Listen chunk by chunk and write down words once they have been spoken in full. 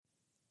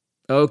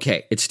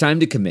Okay, it's time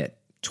to commit.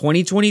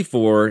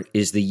 2024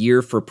 is the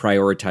year for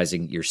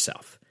prioritizing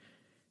yourself.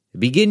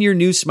 Begin your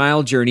new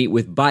smile journey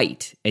with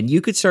Byte, and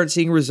you could start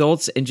seeing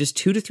results in just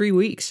 2 to 3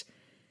 weeks.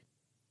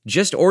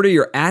 Just order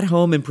your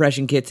at-home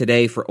impression kit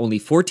today for only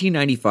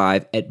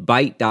 $14.95 at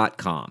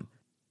Byte.com.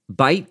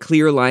 Byte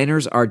clear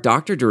liners are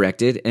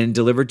doctor-directed and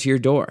delivered to your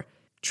door.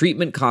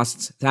 Treatment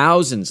costs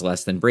thousands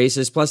less than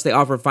braces, plus they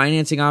offer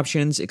financing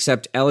options,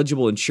 accept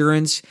eligible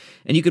insurance,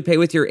 and you could pay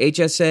with your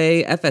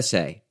HSA,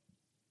 FSA.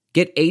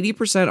 Get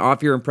 80%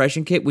 off your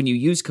impression kit when you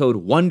use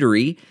code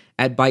WONDERY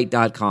at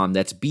Byte.com.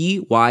 That's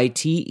BYTE.com.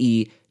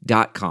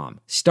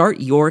 Start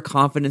your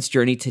confidence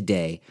journey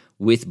today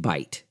with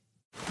Byte.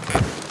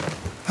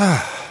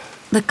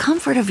 The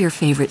comfort of your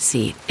favorite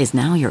seat is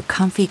now your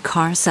comfy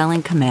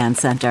car-selling command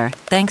center,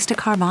 thanks to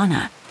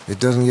Carvana. It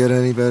doesn't get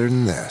any better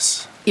than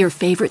this. Your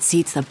favorite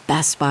seat's the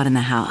best spot in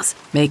the house.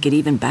 Make it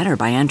even better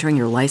by entering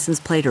your license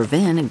plate or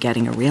VIN and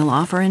getting a real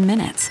offer in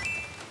minutes.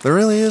 There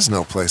really is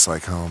no place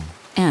like home.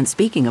 And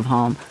speaking of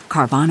home,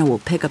 Carvana will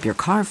pick up your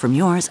car from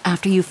yours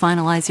after you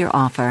finalize your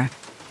offer.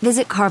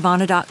 Visit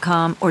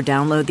Carvana.com or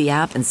download the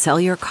app and sell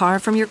your car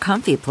from your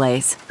comfy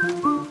place.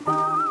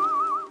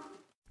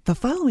 The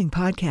following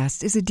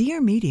podcast is a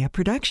Dear Media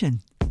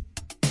production.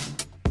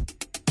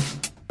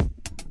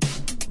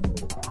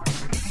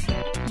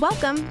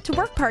 Welcome to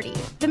Work Party,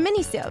 the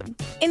Minisode.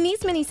 In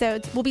these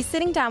Minisodes, we'll be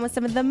sitting down with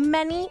some of the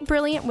many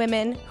brilliant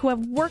women who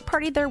have work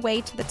partied their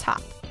way to the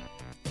top.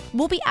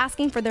 We'll be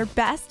asking for their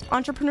best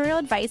entrepreneurial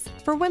advice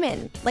for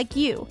women like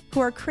you who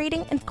are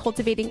creating and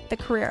cultivating the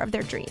career of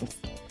their dreams.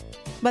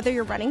 Whether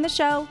you're running the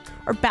show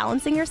or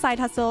balancing your side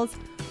hustles,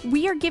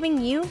 we are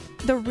giving you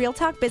the real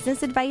talk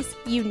business advice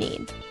you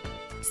need.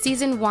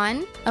 Season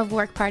 1 of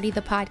Work Party,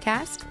 the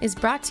podcast, is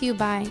brought to you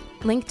by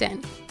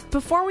LinkedIn.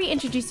 Before we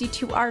introduce you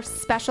to our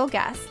special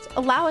guest,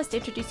 allow us to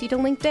introduce you to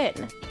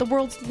LinkedIn, the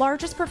world's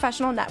largest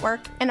professional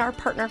network and our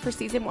partner for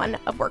Season 1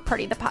 of Work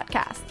Party, the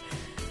podcast.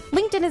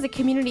 LinkedIn is a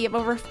community of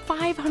over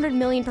 500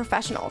 million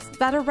professionals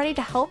that are ready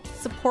to help,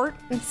 support,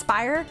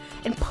 inspire,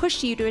 and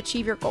push you to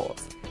achieve your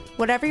goals.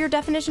 Whatever your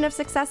definition of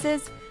success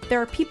is,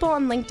 there are people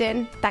on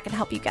LinkedIn that can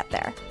help you get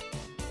there.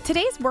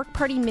 Today's Work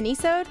Party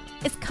Minisode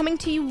is coming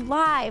to you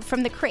live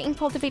from the Create and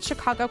Cultivate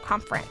Chicago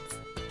conference.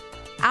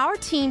 Our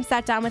team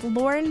sat down with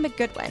Lauren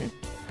McGoodwin,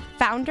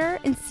 founder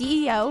and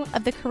CEO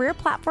of the career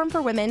platform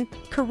for women,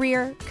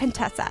 Career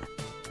Contessa.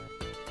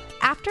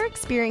 After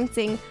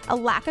experiencing a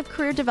lack of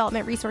career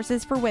development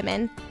resources for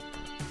women,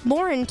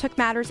 Lauren took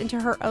matters into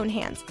her own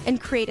hands and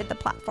created the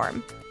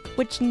platform,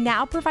 which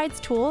now provides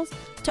tools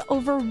to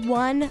over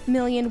 1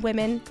 million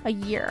women a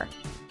year.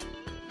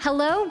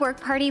 Hello,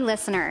 Work Party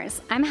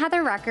listeners. I'm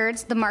Heather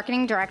Records, the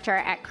marketing director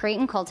at Create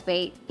and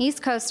Cultivate,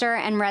 East Coaster,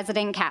 and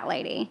resident cat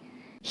lady.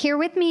 Here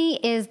with me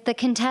is the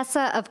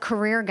Contessa of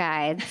career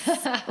guides,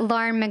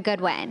 Lauren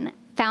McGoodwin,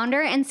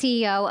 founder and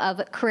CEO of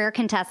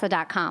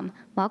CareerContessa.com.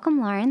 Welcome,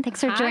 Lauren. Thanks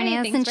for joining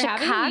us in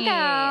Chicago.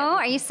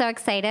 Are you so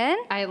excited?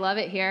 I love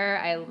it here.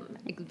 I'm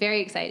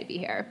very excited to be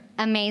here.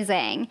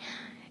 Amazing.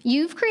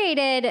 You've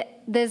created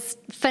this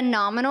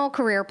phenomenal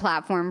career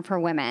platform for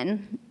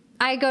women.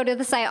 I go to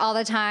the site all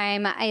the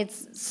time.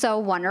 It's so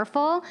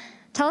wonderful.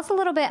 Tell us a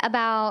little bit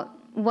about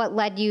what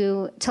led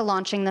you to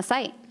launching the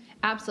site.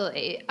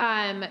 Absolutely.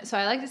 So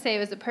I like to say it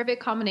was the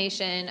perfect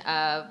combination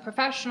of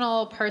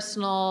professional,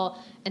 personal,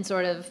 and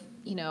sort of,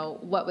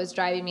 what was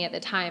driving me at the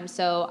time.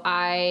 So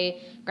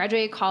I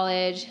graduated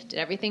college, did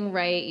everything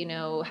right,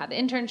 had the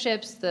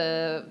internships,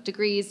 the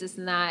degrees, this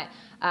and that.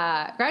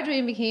 Graduated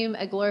and became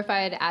a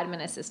glorified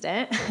admin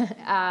assistant,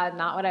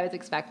 not what I was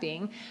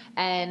expecting.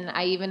 And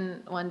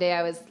one day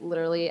I was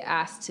literally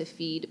asked to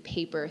feed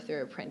paper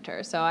through a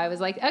printer. So I was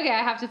like, okay,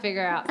 I have to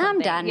figure out something. I'm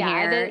done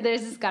here.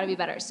 There's just got to be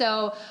better.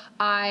 So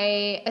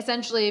I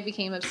essentially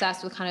became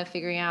obsessed with kind of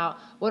figuring out,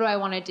 what do I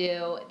want to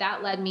do?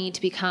 That led me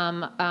to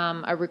become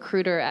a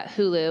recruiter at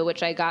Hulu,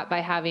 which I got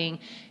by having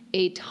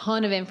a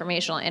ton of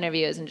informational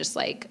interviews and just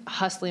like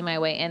hustling my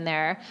way in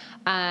there.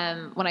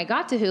 When I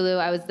got to Hulu,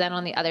 I was then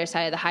on the other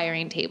side of the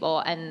hiring table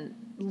and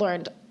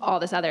learned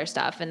all this other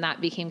stuff. And that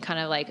became kind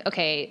of like,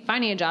 okay,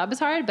 finding a job is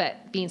hard,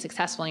 but being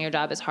successful in your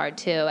job is hard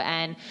too.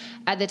 And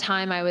at the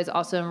time I was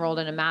also enrolled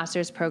in a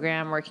master's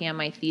program working on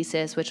my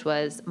thesis, which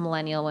was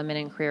Millennial Women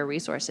in Career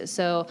Resources.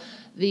 So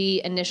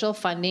the initial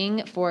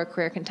funding for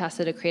Career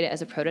Contessa to create it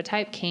as a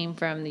prototype came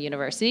from the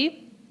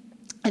university.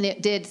 And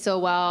it did so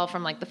well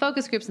from like the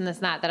focus groups and this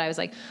and that I was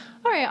like,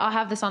 all right, I'll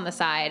have this on the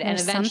side.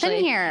 There's and eventually,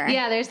 something here.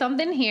 Yeah, there's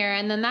something here.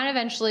 And then that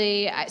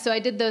eventually, so I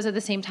did those at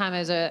the same time. I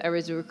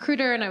was a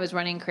recruiter and I was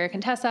running Career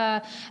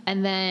Contessa.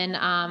 And then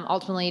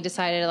ultimately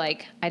decided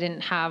like I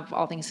didn't have,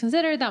 all things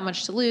considered, that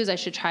much to lose. I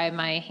should try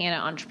my hand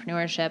at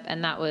entrepreneurship.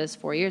 And that was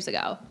 4 years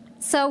ago.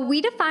 So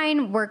we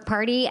define Work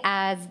Party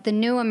as the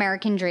new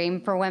American dream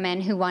for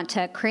women who want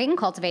to create and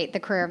cultivate the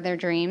career of their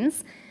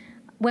dreams.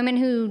 Women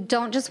who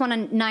don't just want a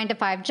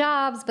 9-to-5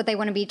 jobs, but they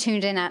want to be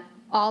tuned in at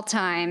all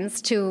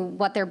times to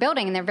what they're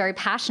building and they're very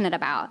passionate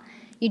about.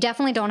 You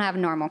definitely don't have a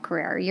normal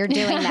career. You're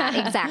doing that.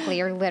 Exactly.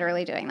 You're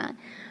literally doing that.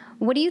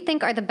 What do you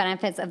think are the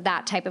benefits of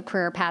that type of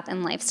career path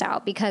and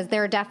lifestyle? Because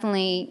there are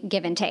definitely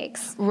give and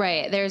takes.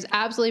 Right. There's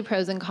absolutely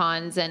pros and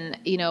cons. And,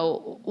 you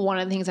know, one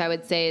of the things I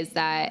would say is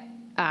that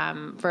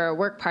for a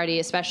work party,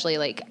 especially,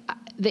 like,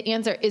 the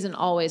answer isn't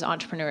always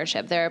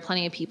entrepreneurship. There are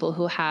plenty of people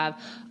who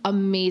have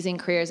amazing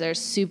careers that are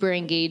super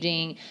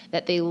engaging,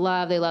 that they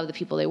love the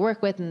people they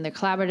work with, and they're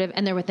collaborative,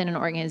 and they're within an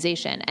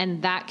organization.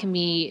 And that can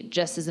be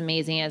just as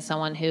amazing as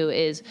someone who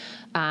is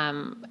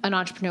an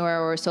entrepreneur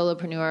or a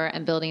solopreneur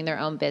and building their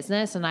own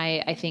business. And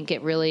I think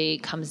it really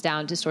comes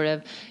down to sort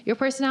of your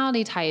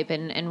personality type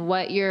and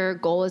what your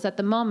goal is at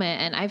the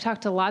moment. And I've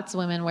talked to lots of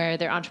women where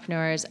they're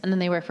entrepreneurs and then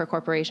they work for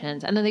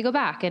corporations and then they go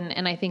back,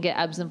 and I think it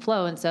ebbs and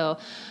flows. And so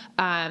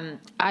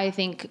I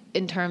think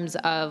in terms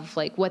of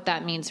like what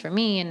that means for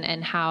me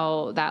and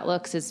how that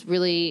looks is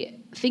really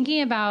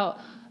thinking about,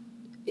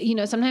 you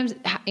know, sometimes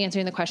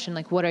answering the question,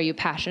 like, what are you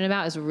passionate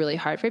about is really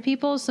hard for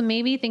people. So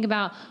maybe think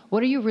about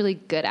what are you really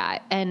good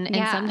at? And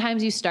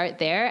sometimes you start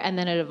there and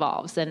then it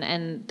evolves.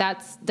 And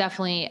that's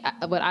definitely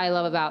what I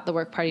love about the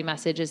work party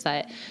message is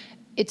that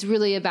it's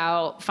really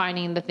about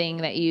finding the thing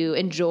that you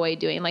enjoy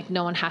doing. Like,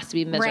 no one has to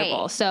be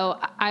miserable. Right. So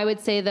I would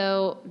say,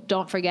 though,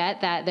 don't forget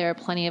that there are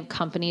plenty of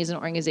companies and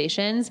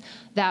organizations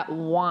that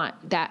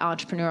want that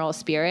entrepreneurial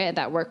spirit,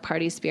 that work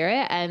party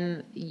spirit.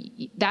 And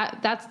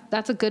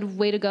that's a good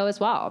way to go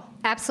as well.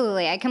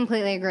 Absolutely. I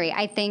completely agree.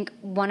 I think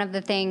one of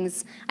the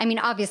things, I mean,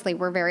 obviously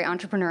we're very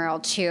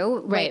entrepreneurial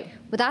too. Right.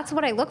 But that's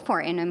what I look for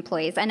in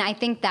employees. And I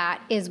think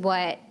that is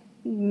what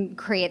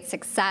create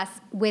success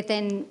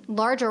within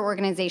larger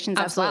organizations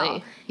Absolutely. As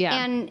well.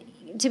 Yeah. And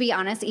to be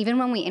honest, even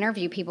when we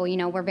interview people, you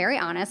know, we're very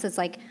honest. It's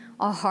like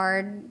a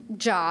hard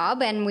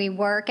job and we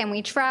work and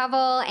we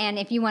travel. And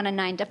if you want a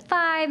 9 to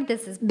 5,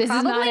 this is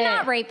probably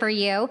not right for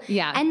you.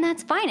 Yeah. And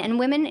that's fine. And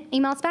women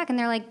email us back and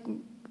they're like,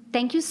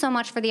 thank you so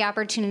much for the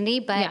opportunity,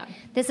 but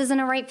this isn't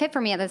a right fit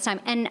for me at this time.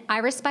 And I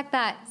respect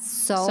that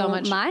so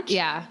much.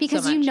 Yeah.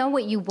 Because you know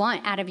what you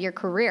want out of your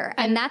career.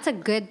 And that's a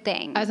good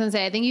thing. I was going to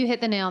say, I think you hit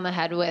the nail on the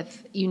head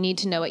with you need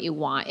to know what you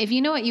want. If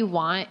you know what you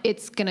want,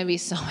 it's going to be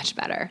so much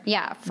better.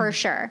 Yeah, for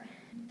sure.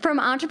 From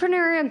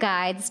entrepreneurial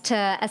guides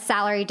to a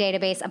salary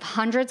database of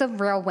hundreds of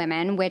real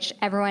women, which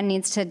everyone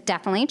needs to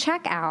definitely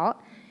check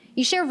out,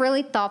 you share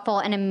really thoughtful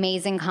and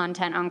amazing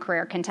content on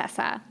Career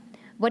Contessa.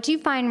 What do you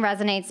find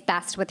resonates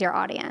best with your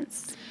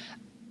audience?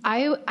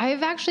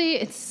 I've actually,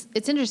 it's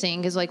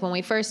interesting because like when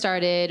we first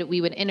started, we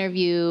would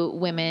interview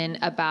women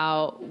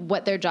about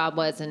what their job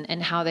was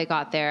and how they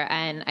got there.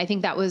 And I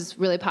think that was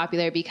really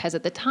popular because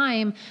at the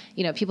time,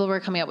 you know, people were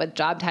coming up with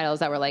job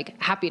titles that were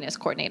like happiness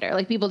coordinator.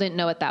 Like people didn't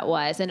know what that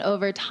was. And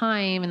over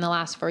time in the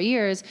last 4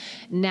 years,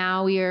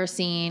 now we are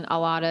seeing a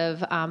lot of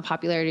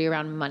popularity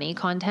around money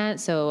content.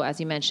 So as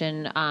you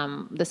mentioned,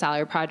 the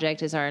Salary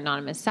Project is our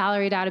anonymous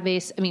salary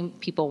database. I mean,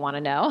 people want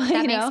to know.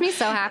 That makes me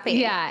so happy.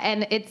 Yeah.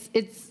 And it's,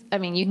 I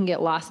mean, you can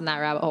get lost in that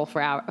rabbit hole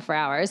for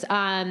hours.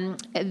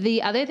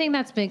 The other thing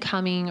that's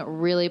becoming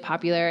really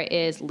popular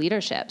is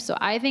leadership. So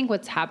I think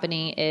what's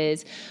happening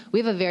is we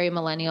have a very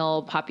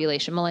millennial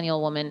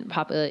woman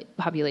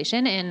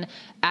population. And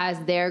as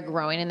they're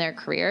growing in their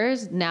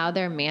careers, now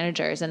they're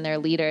managers and they're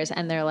leaders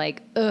and they're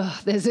like, ugh,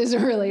 this is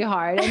really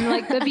hard. And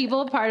like the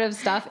people part of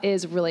stuff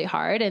is really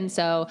hard. And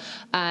so,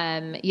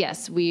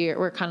 yes,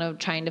 we're kind of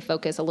trying to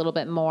focus a little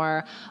bit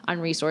more on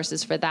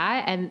resources for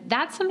that. And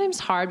that's sometimes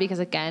hard because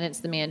again, it's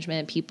the management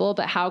of people,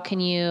 but how can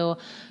you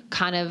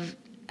kind of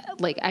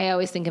like, I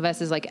always think of us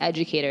as like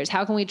educators.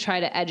 How can we try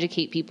to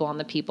educate people on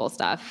the people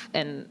stuff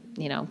and,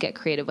 you know, get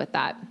creative with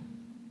that?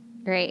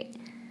 Great.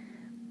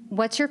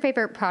 What's your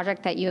favorite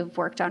project that you have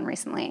worked on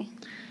recently?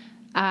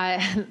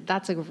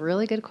 That's a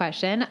really good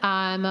question.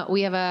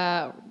 We have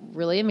a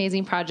really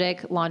amazing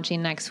project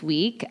launching next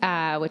week,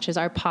 which is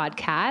our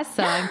podcast.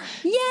 So I'm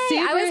Yay!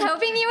 I was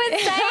hoping you would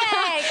say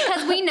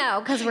it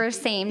because we're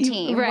same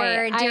team.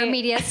 Right. We're Dear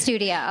Media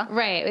Studio.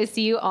 Right. We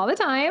see you all the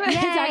time. Yay. It's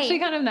actually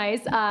kind of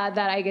nice that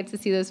I get to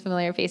see those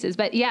familiar faces.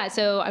 But yeah,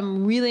 so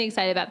I'm really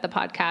excited about the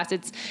podcast.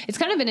 It's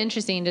kind of been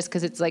interesting just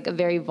because it's like a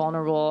very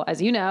vulnerable,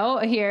 as you know,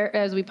 here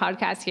as we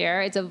podcast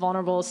here, it's a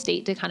vulnerable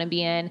state to kind of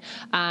be in.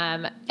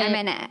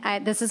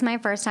 This is my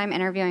first time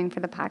interviewing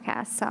for the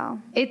podcast, so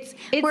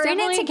we're in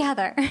it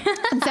together.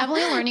 It's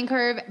definitely a learning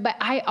curve, but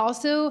I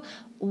also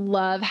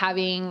love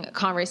having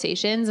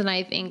conversations. And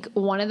I think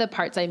one of the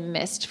parts I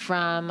missed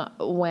from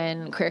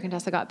when Career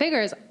Contessa got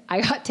bigger is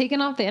I got taken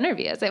off the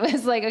interviews. It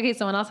was like, okay,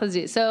 someone else has to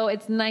do it. So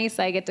it's nice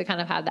I get to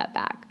kind of have that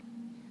back.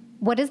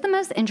 What is the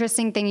most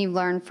interesting thing you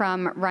learned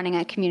from running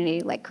a community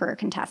like Career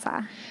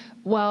Contessa?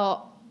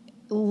 Well,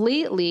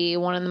 lately,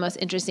 one of the most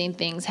interesting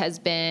things has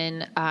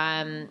been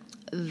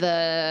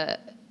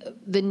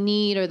the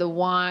need or the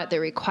want, the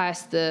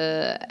request,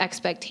 the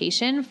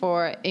expectation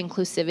for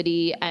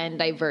inclusivity and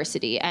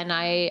diversity. And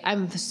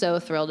I'm so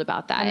thrilled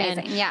about that.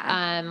 Amazing.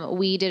 And,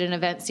 we did an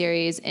event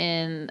series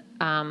in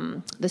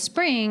the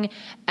spring,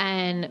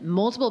 and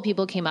multiple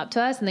people came up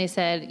to us and they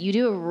said, you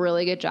do a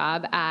really good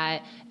job at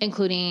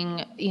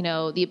including,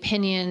 the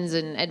opinions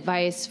and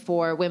advice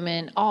for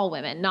women, all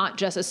women, not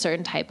just a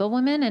certain type of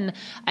women. And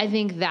I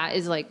think that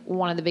is like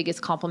one of the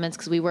biggest compliments,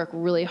 because we work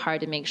really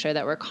hard to make sure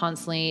that we're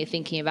constantly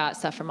thinking about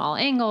stuff from all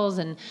angles.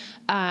 And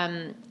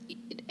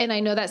I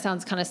know that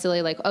sounds kind of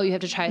silly, like, oh, you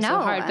have to try so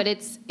hard, but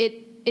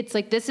it's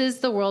like, this is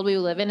the world we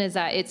live in, is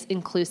that it's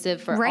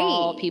inclusive for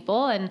all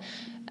people. And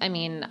I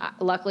mean,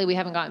 luckily we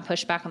haven't gotten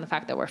pushback on the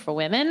fact that we're for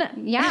women.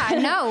 Yeah,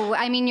 no,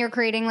 I mean, you're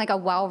creating like a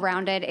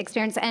well-rounded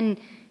experience. And,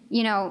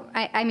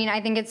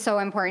 I think it's so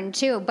important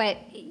too, but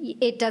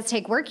it does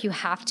take work. You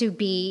have to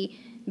be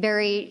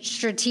very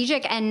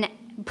strategic and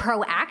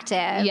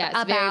proactive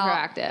about very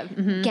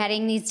proactive.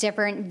 Getting these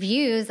different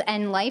views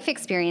and life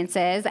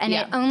experiences. And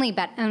it only,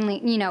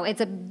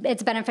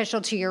 it's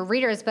beneficial to your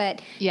readers,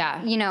 but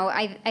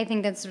I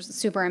think that's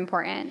super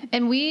important.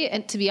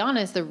 And to be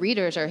honest, the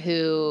readers are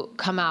who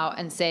come out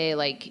and say,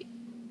 like,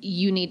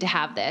 you need to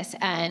have this.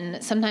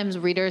 And sometimes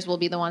readers will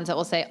be the ones that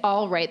will say,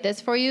 I'll write this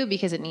for you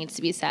because it needs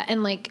to be set.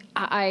 And like,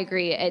 I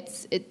agree.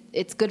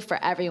 It's good for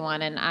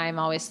everyone. And I'm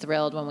always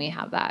thrilled when we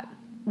have that.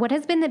 What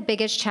has been the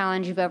biggest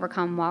challenge you've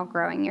overcome while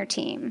growing your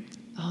team?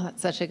 Oh,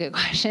 that's such a good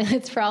question.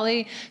 It's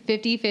probably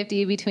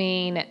 50-50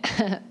 between,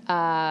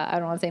 I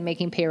don't want to say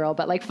making payroll,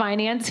 but like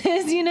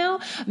finances,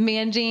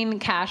 managing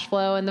cash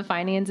flow and the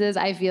finances.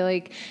 I feel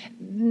like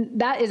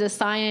that is a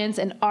science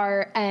and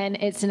art, and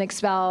it's an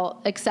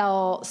Excel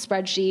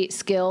spreadsheet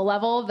skill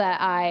level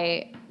that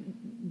I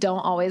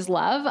don't always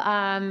love.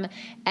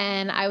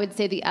 And I would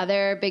say the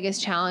other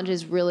biggest challenge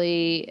is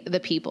really the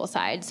people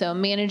side. So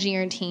managing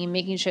your team,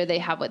 making sure they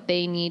have what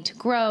they need to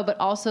grow, but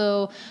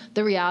also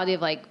the reality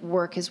of like,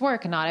 work is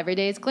work, and not every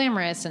day is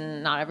glamorous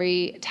and not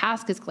every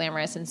task is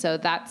glamorous. And so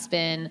that's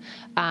been,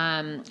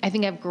 I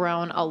think I've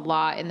grown a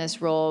lot in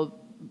this role,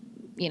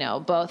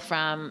 both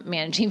from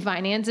managing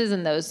finances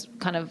and those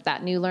kind of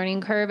that new learning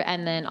curve,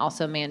 and then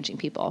also managing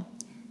people.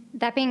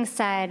 That being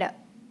said,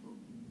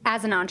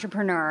 as an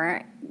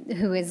entrepreneur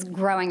who is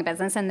growing a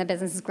business and the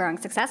business is growing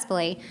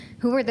successfully,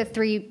 who are the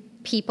 3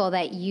 people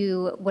that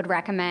you would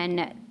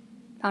recommend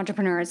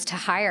entrepreneurs to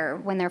hire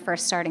when they're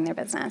first starting their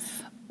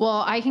business?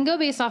 Well, I can go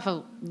based off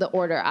of the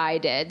order I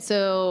did.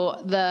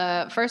 So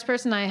the first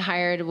person I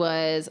hired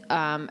was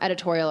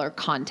editorial or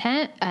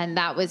content, and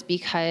that was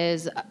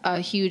because a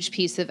huge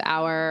piece of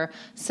our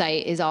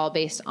site is all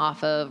based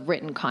off of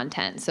written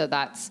content. So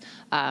that's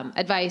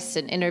advice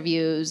and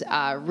interviews,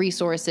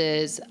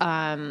 resources,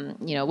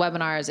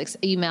 webinars,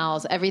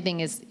 emails,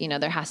 everything is,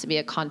 there has to be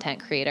a content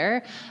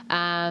creator.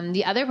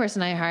 The other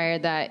person I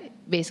hired that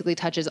basically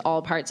touches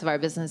all parts of our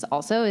business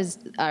also is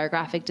our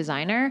graphic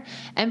designer.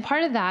 And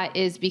part of that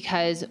is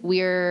because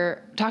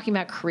we're talking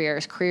about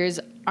careers. Careers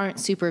aren't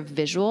super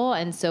visual.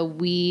 And so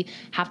we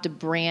have to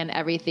brand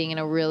everything in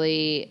a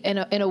really,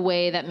 in a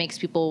way that makes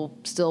people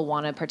still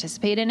want to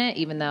participate in it,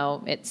 even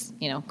though it's,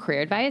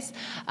 career advice.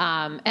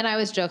 And I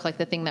always joke, like,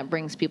 the thing that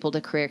brings people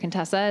to Career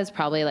Contessa is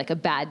probably like a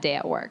bad day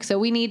at work. So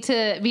we need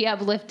to be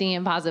uplifting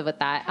and positive with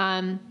that.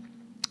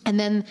 And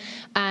then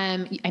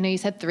I know you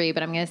said 3,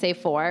 but I'm going to say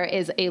 4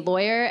 is a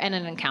lawyer and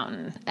an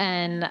accountant.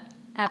 And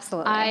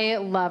absolutely, I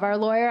love our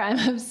lawyer.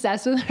 I'm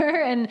obsessed with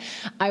her, and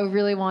I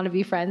really want to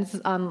be friends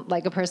on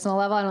like a personal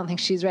level. I don't think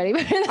she's ready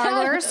for that.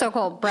 Our lawyer is so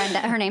cool.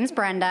 Brenda, her name's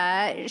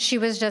Brenda.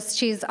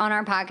 She's on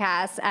our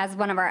podcast as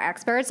one of our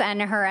experts,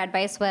 and her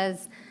advice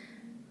was,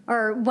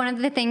 or one of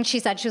the things she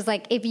said, she was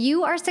like, if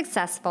you are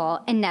successful,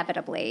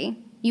 inevitably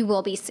you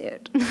will be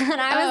sued. And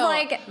I was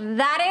like,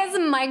 that is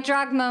mic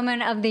drop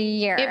moment of the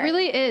year. It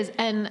really is.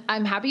 And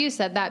I'm happy you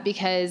said that,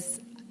 because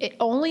it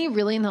only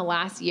really in the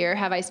last year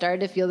have I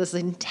started to feel this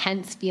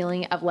intense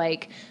feeling of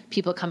like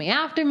people coming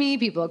after me,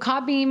 people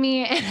copying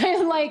me. And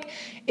I'm like,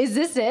 is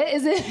this it?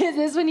 Is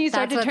this when you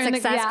start That's to turn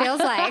what success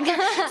feels like.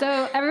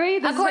 So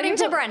everybody, according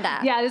to Brenda.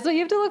 Yeah, this is what you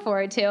have to look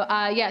forward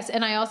to. Yes.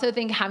 And I also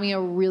think having a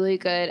really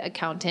good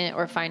accountant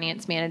or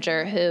finance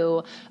manager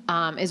who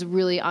is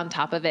really on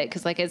top of it.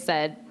 Cause like I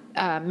said,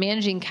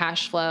 managing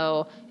cash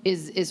flow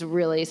is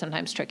really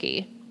sometimes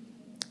tricky.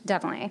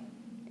 Definitely.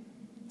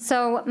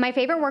 So my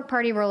favorite work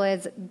party rule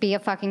is be a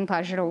fucking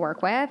pleasure to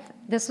work with.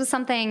 This was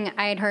something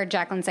I had heard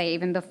Jacqueline say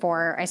even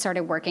before I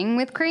started working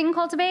with Create and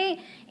Cultivate,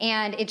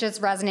 and it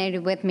just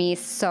resonated with me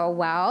so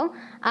well.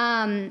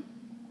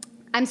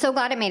 I'm so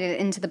glad it made it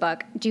into the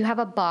book. Do you have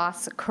a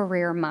boss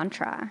career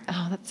mantra?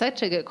 Oh, that's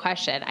such a good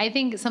question. I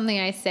think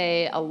something I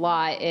say a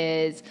lot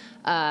is,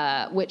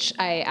 which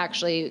I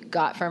actually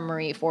got from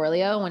Marie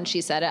Forleo. When she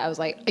said it, I was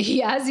like,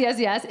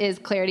 yes, is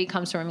clarity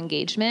comes from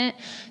engagement.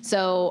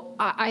 So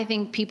I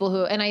think people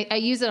who, and I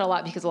use it a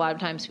lot because a lot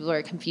of times people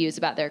are confused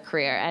about their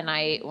career. And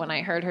when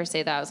I heard her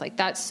say that, I was like,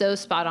 that's so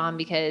spot on,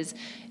 because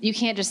you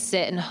can't just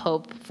sit and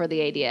hope for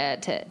the idea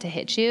to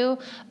hit you.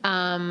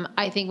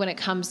 I think when it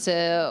comes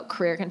to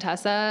Career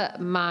Contessa,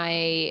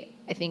 I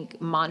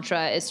think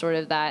mantra is sort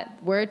of that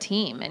we're a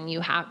team, and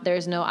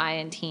there's no I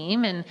in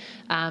team. And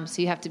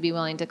so you have to be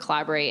willing to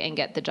collaborate and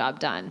get the job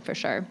done, for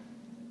sure.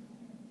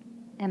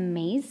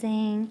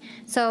 Amazing.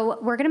 So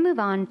we're going to move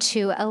on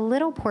to a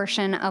little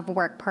portion of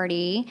Work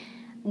Party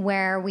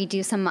where we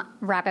do some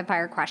rapid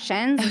fire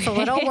questions. It's a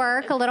little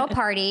work, a little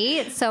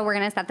party. So we're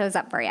going to set those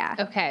up for you.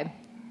 Okay.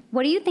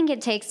 What do you think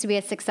it takes to be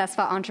a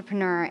successful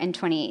entrepreneur in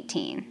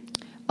 2018?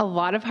 A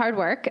lot of hard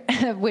work,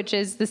 which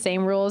is the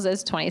same rules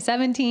as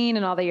 2017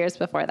 and all the years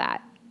before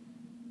that.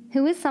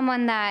 Who is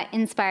someone that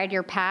inspired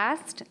your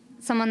past,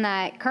 someone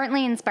that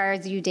currently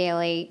inspires you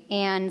daily,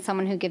 and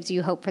someone who gives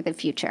you hope for the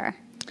future?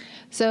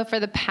 So for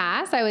the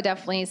past, I would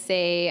definitely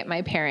say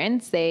my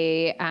parents.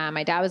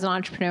 My dad was an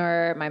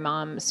entrepreneur. My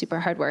mom, super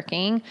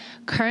hardworking.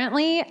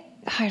 Currently,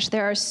 gosh,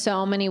 there are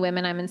so many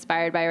women I'm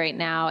inspired by right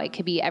now. It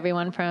could be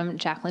everyone from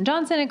Jacqueline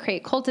Johnson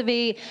at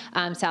Cultivate,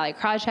 Sally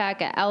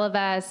Krawcheck at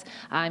Elevest.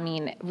 I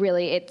mean,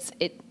 really,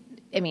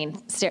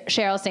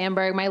 Sheryl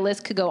Sandberg, my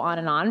list could go on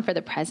and on for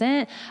the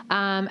present.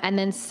 And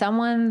then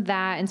someone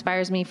that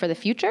inspires me for the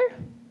future.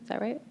 Is that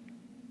right?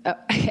 Oh,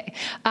 okay.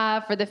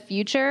 For the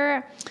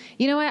future,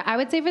 you know what? I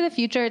would say for the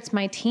future, it's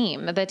my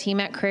team, the team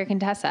at Career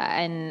Contessa,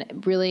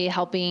 and really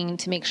helping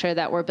to make sure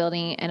that we're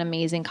building an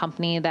amazing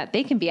company that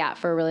they can be at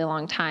for a really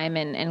long time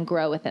and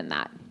grow within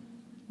that.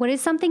 What is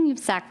something you've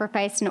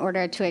sacrificed in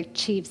order to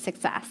achieve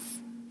success?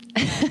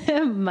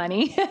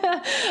 Money.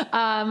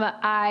 A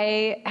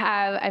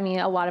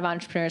lot of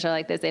entrepreneurs are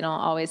like this. They don't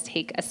always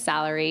take a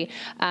salary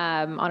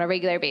on a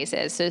regular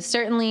basis. So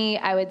certainly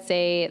I would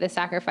say the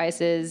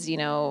sacrifices,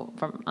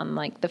 on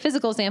like the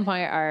physical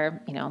standpoint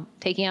are,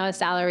 taking out a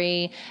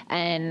salary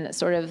and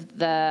sort of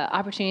the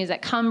opportunities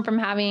that come from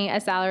having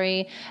a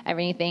salary,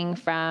 everything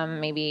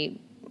from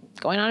maybe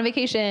going on a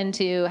vacation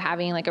to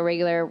having like a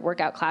regular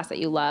workout class that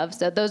you love.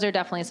 So those are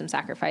definitely some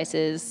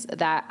sacrifices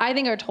that I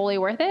think are totally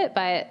worth it,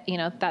 but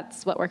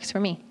that's what works for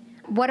me.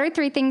 What are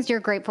 3 things you're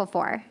grateful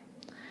for?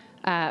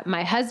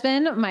 My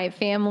husband, my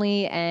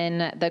family,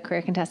 and the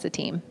Career Contessa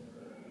team.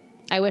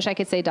 I wish I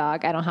could say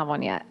dog. I don't have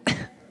one yet.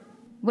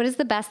 What is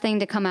the best thing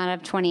to come out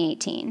of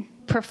 2018?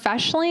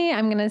 Professionally,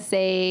 I'm going to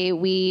say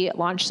we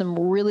launched some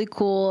really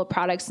cool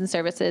products and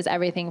services,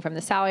 everything from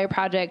the Salary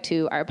Project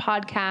to our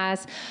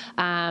podcast.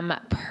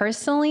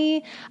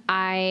 Personally,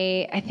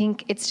 I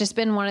think it's just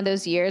been one of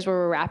those years where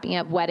we're wrapping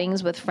up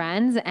weddings with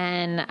friends,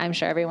 and I'm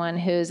sure everyone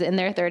who's in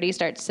their 30s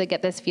starts to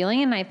get this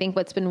feeling. And I think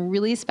what's been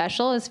really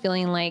special is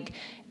feeling like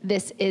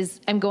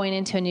I'm going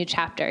into a new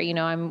chapter.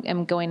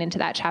 I'm going into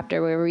that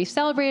chapter where we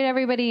celebrate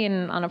everybody,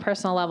 and on a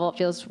personal level, it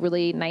feels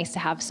really nice to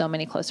have so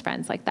many close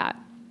friends like that.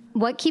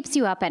 What keeps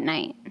you up at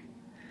night?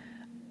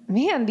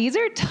 Man, these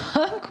are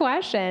tough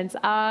questions.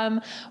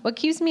 What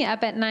keeps me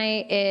up at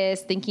night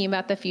is thinking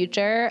about the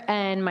future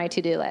and my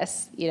to-do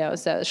list,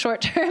 so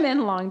short-term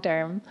and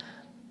long-term.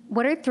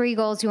 What are 3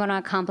 goals you want to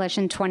accomplish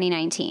in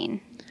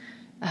 2019?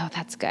 Oh,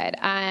 that's good.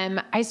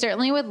 I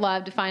certainly would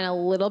love to find a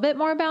little bit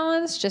more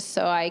balance just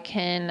so I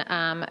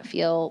can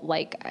feel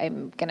like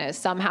I'm going to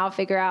somehow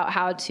figure out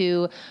how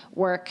to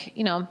work,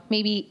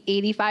 maybe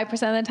 85%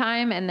 of the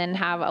time and then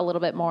have a little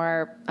bit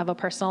more of a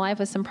personal life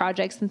with some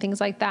projects and things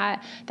like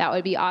that. That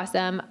would be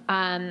awesome.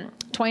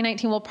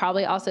 2019 will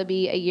probably also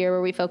be a year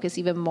where we focus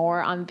even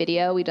more on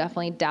video. We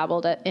definitely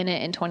dabbled in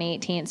it in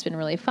 2018. It's been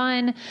really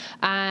fun.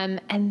 And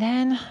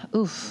then,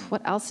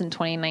 what else in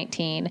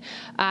 2019?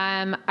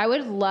 I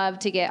would love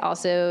to get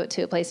also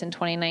to a place in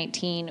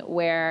 2019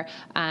 where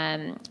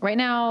right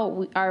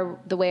now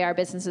the way our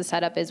business is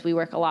set up is we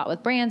work a lot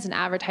with brands and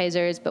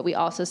advertisers, but we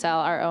also sell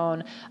our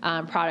own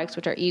products,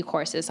 which are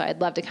e-courses. So I'd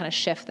love to kind of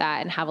shift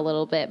that and have a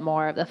little bit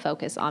more of the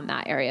focus on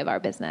that area of our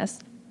business.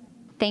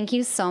 Thank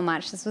you so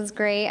much. This was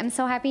great. I'm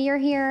so happy you're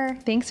here.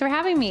 Thanks for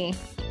having me.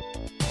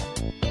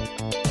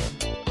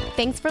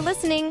 Thanks for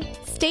listening.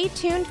 Stay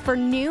tuned for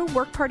new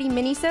Work Party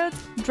minisodes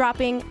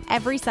dropping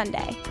every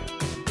Sunday.